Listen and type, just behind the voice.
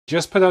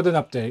just put out an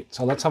update.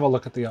 So let's have a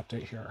look at the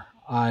update here.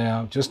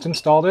 I just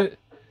installed it.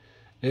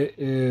 It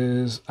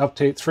is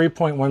update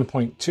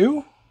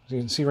 3.1.2. As you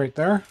can see right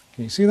there.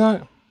 Can you see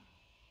that?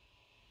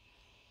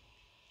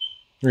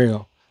 There you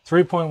go.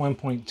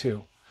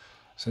 3.1.2.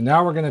 So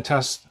now we're going to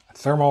test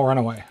thermal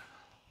runaway.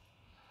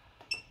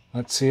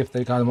 Let's see if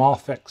they got them all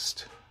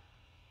fixed.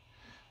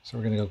 So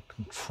we're going to go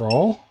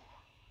Control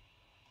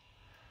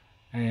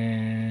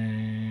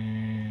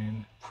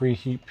and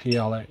preheat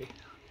PLA.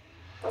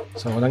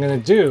 So what I'm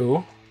going to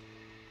do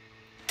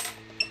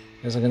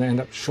is I'm going to end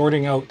up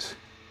shorting out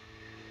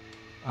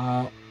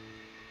the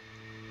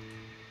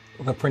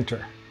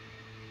printer.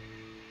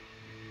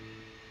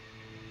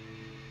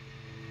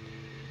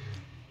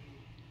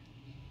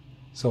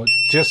 So it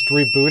just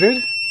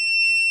rebooted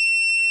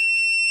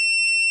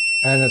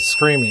and it's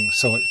screaming.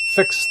 So it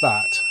fixed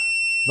that.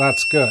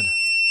 That's good.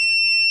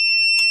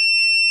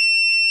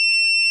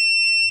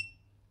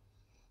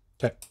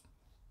 Okay.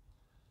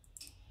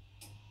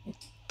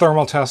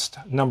 Thermal test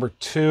number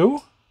 2.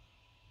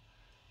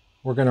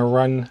 We're going to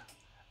run,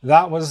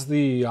 that was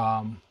the,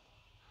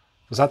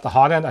 was that the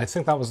hot end? I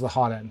think that was the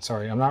hot end.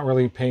 Sorry, I'm not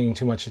really paying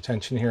too much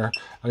attention here.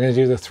 I'm going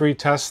to do the 3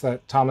 tests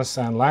that Thomas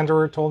and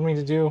Landerer told me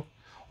to do,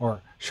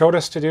 or showed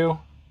us to do.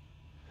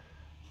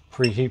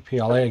 Preheat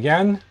PLA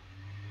again.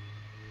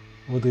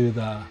 We'll do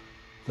the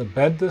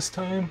bed this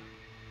time.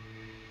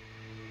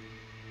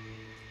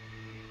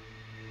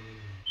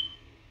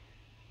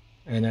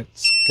 And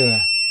it's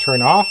gonna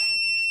turn off,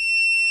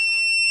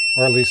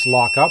 or at least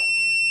lock up.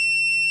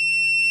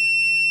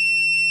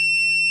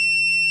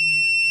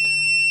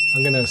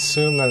 I'm gonna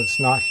assume that it's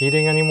not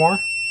heating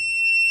anymore.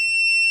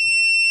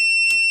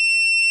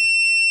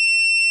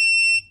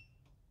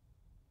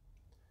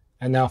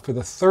 And now for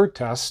the 3rd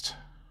test,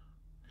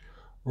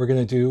 we're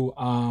gonna do,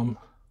 I'm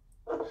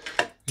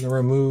gonna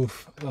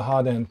remove the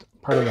hot end,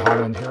 part of the hot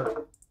end here,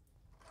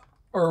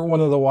 or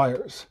one of the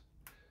wires.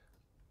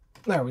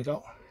 There we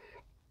go.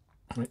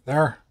 Right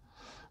there.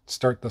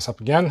 Start this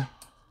up again.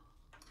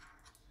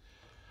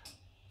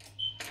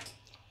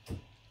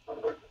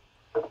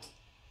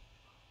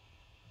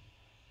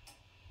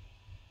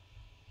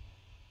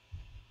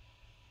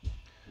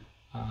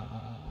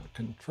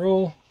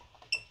 Control.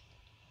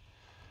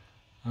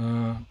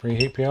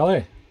 Preheat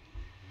PLA.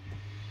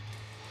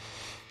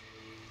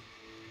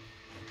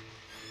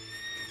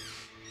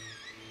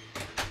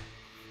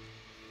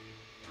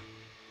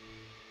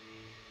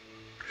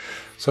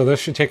 So this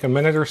should take a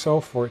minute or so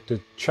for it to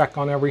check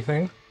on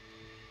everything.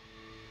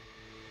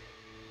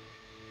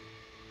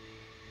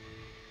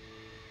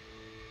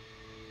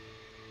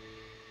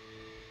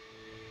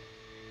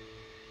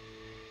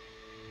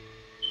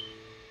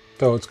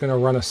 So it's going to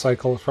run a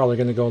cycle. It's probably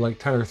going to go like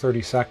 10 or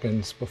 30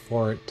 seconds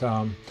before it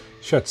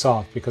shuts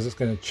off, because it's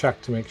going to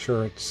check to make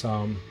sure it's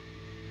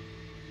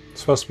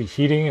supposed to be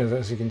heating.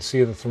 As you can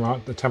see,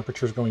 the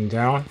temperature is going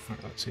down. All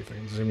right, let's see if I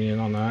can zoom in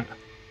on that.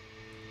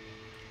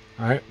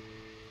 All right.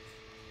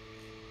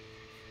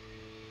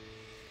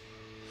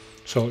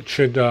 So it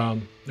should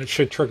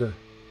trigger.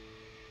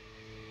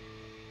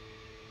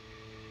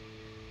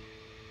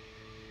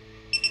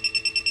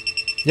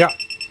 Yeah.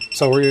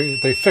 So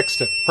they fixed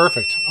it.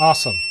 Perfect.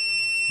 Awesome.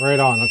 Right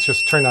on. Let's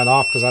just turn that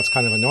off because that's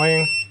kind of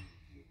annoying.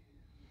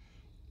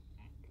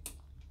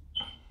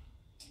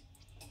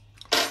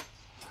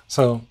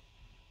 So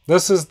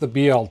this is the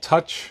BL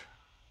Touch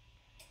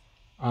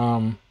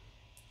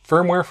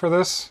firmware for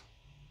this.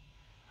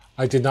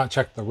 I did not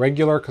check the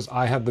regular because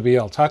I have the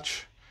BL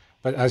Touch,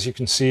 but as you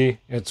can see,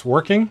 it's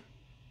working.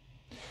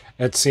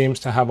 It seems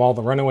to have all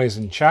the runaways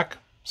in check,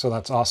 so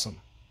that's awesome.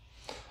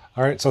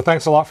 All right, so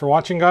thanks a lot for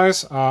watching,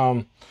 guys.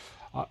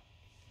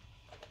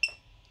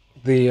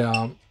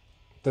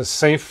 The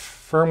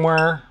safe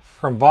firmware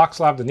from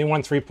Voxelab, the new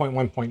one,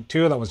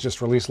 3.1.2, that was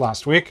just released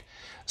last week,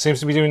 seems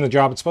to be doing the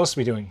job it's supposed to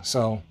be doing.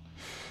 So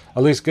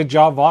at least good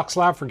job,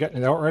 Voxelab, for getting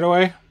it out right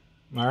away.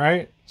 All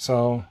right,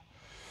 so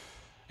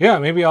yeah,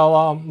 maybe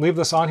I'll leave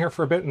this on here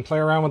for a bit and play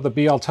around with the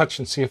BL Touch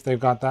and see if they've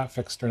got that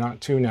fixed or not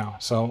too now.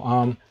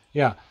 So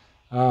yeah,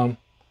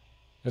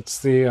 it's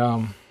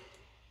the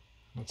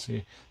let's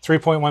see,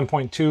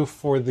 3.1.2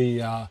 for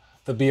the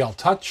BL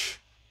Touch.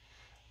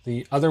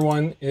 The other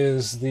one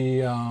is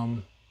the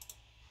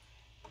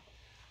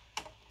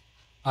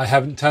I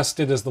haven't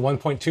tested, is the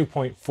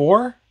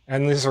 1.2.4,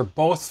 and these are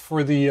both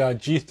for the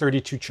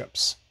G32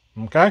 chips.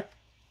 Okay. All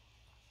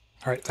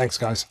right. Thanks,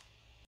 guys.